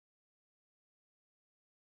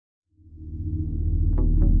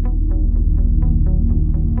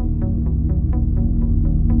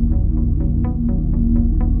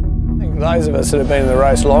Those of us that have been in the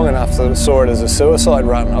race long enough sort of saw it as a suicide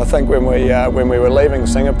run. I think when we were leaving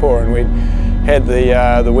Singapore and we had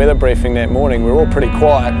the weather briefing that morning, we were all pretty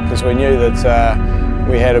quiet because we knew that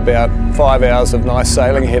we had about 5 hours of nice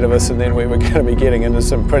sailing ahead of us, and then we were going to be getting into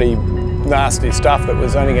some pretty nasty stuff that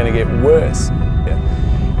was only going to get worse.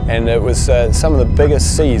 And it was some of the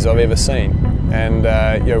biggest seas I've ever seen. And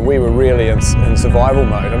you know, we were really in survival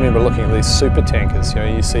mode. I remember looking at these super tankers. You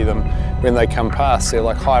know, you see them when they come past, they're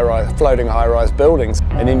like floating high-rise buildings,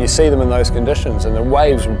 and then you see them in those conditions, and the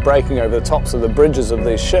waves were breaking over the tops of the bridges of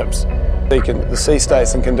these ships. The sea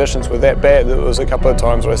states and conditions were that bad that there was a couple of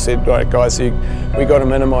times where I said, right guys, we got to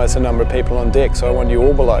minimise the number of people on deck, so I want you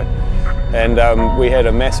all below. And we had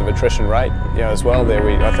a massive attrition rate, you know, as well there.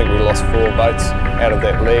 I think we lost 4 boats out of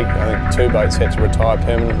that leg. I think 2 boats had to retire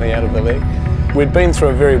permanently out of the leg. We'd been through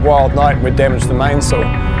a very wild night and we'd damaged the mainsail,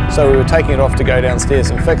 so we were taking it off to go downstairs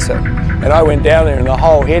and fix it. And I went down there and the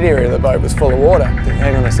whole head area of the boat was full of water. I said,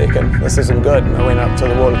 hang on a second, this isn't good. And I went up to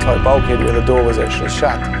the watertight bulkhead where the door was actually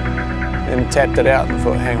shut and tapped it out and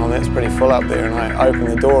thought, hang on, that's pretty full up there. And I opened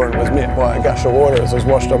the door and was met by a gush of water as I was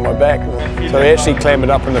washed on my back. So we actually clambered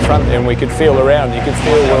up in the front there and we could feel around. You could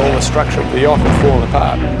feel where all the structure of the yacht had fallen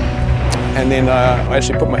apart. And then I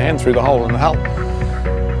actually put my hand through the hole in the hull.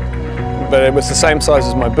 But it was the same size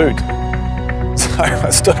as my boot. So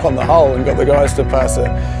I stood on the hole and got the guys to pass a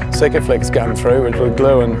Sikaflex gun through, which would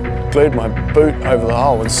glue, and glued my boot over the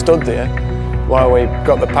hole and stood there while we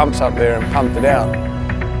got the pumps up there and pumped it out.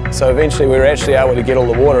 So eventually we were actually able to get all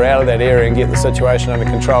the water out of that area and get the situation under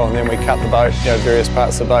control, and then we cut the boat, you know, various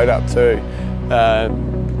parts of the boat up to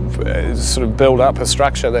sort of build up a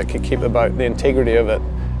structure that could keep the boat, the integrity of it,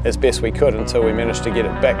 as best we could, until we managed to get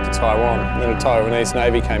it back to Taiwan. And then the Taiwanese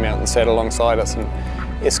Navy came out and sat alongside us and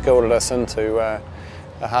escorted us into a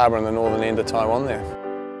harbour in the northern end of Taiwan there.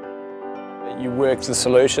 You work the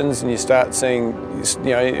solutions and you start seeing,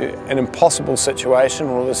 you know, an impossible situation,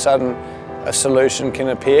 all of a sudden a solution can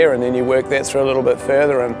appear, and then you work that through a little bit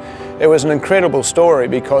further. And it was an incredible story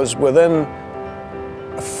because within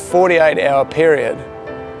a 48-hour period,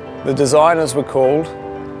 the designers were called.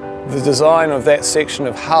 The design of that section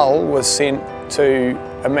of hull was sent to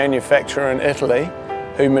a manufacturer in Italy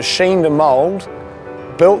who machined a mould,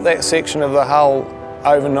 built that section of the hull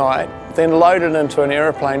overnight, then loaded into an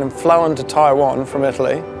aeroplane and flown to Taiwan from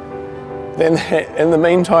Italy. Then in the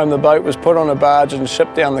meantime, the boat was put on a barge and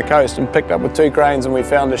shipped down the coast and picked up with 2 cranes, and we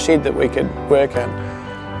found a shed that we could work in.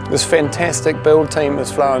 This fantastic build team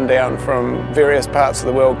was flown down from various parts of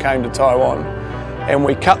the world, came to Taiwan, and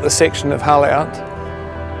we cut the section of hull out,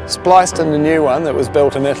 spliced in the new one that was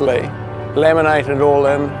built in Italy, laminated it all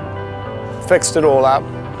in, fixed it all up,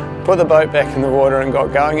 put the boat back in the water and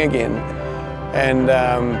got going again. And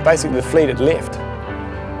basically the fleet had left.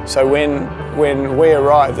 So when we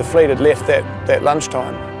arrived, the fleet had left that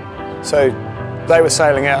lunchtime. So they were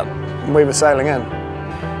sailing out and we were sailing in.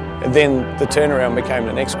 And then the turnaround became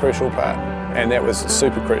the next crucial part, and that was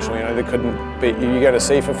super crucial. You know, there couldn't be, you go to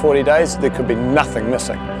sea for 40 days, there could be nothing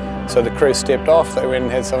missing. So the crew stepped off, they went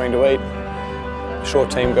and had something to eat. The shore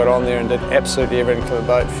team got on there and did absolutely everything for the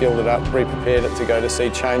boat, fueled it up, re-prepared it to go to sea,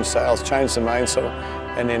 changed sails, changed the mainsail,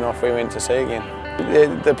 and then off we went to sea again.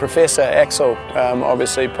 The Professor Axel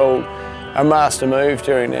obviously pulled a master move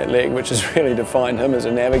during that leg, which has really defined him as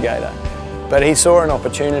a navigator. But he saw an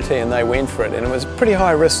opportunity and they went for it, and it was a pretty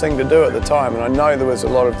high risk thing to do at the time, and I know there was a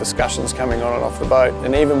lot of discussions coming on and off the boat,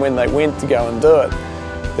 and even when they went to go and do it,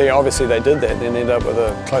 obviously they did that and ended up with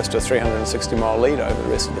a close to 360-mile lead over the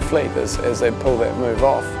rest of the fleet as they pulled that move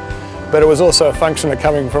off. But it was also a function of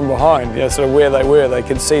coming from behind, you know, sort of where they were. They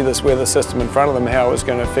could see this weather system in front of them, how it was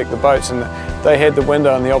going to affect the boats, and they had the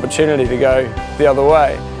window and the opportunity to go the other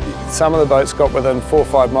way. Some of the boats got within 4 or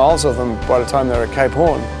 5 miles of them by the time they were at Cape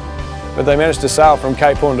Horn, but they managed to sail from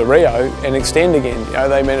Cape Horn to Rio and extend again. You know,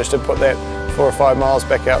 they managed to put that 4 or 5 miles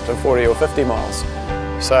back out to 40 or 50 miles.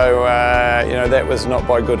 So, you know, that was not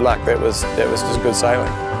by good luck, that was just good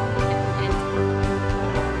sailing.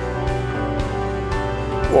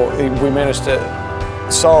 Well, we managed to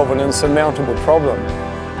solve an insurmountable problem,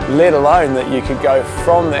 let alone that you could go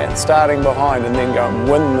from that, starting behind, and then go and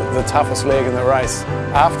win the toughest leg in the race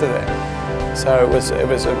after that. So it was a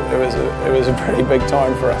pretty big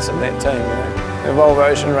time for us in that team. You know. The Volvo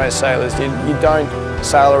Ocean Race sailors, you don't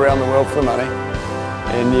sail around the world for money,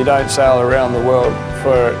 and you don't sail around the world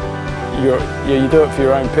for you do it for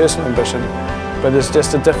your own personal ambition, but it's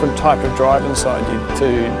just a different type of drive inside you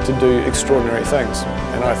to do extraordinary things.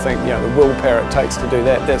 And I think, you know, the willpower it takes to do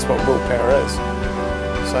that, that's what willpower is.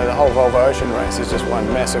 So the whole Volvo Ocean Race is just one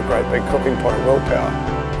massive, great big cooking pot of willpower.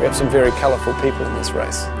 We have some very colourful people in this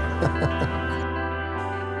race.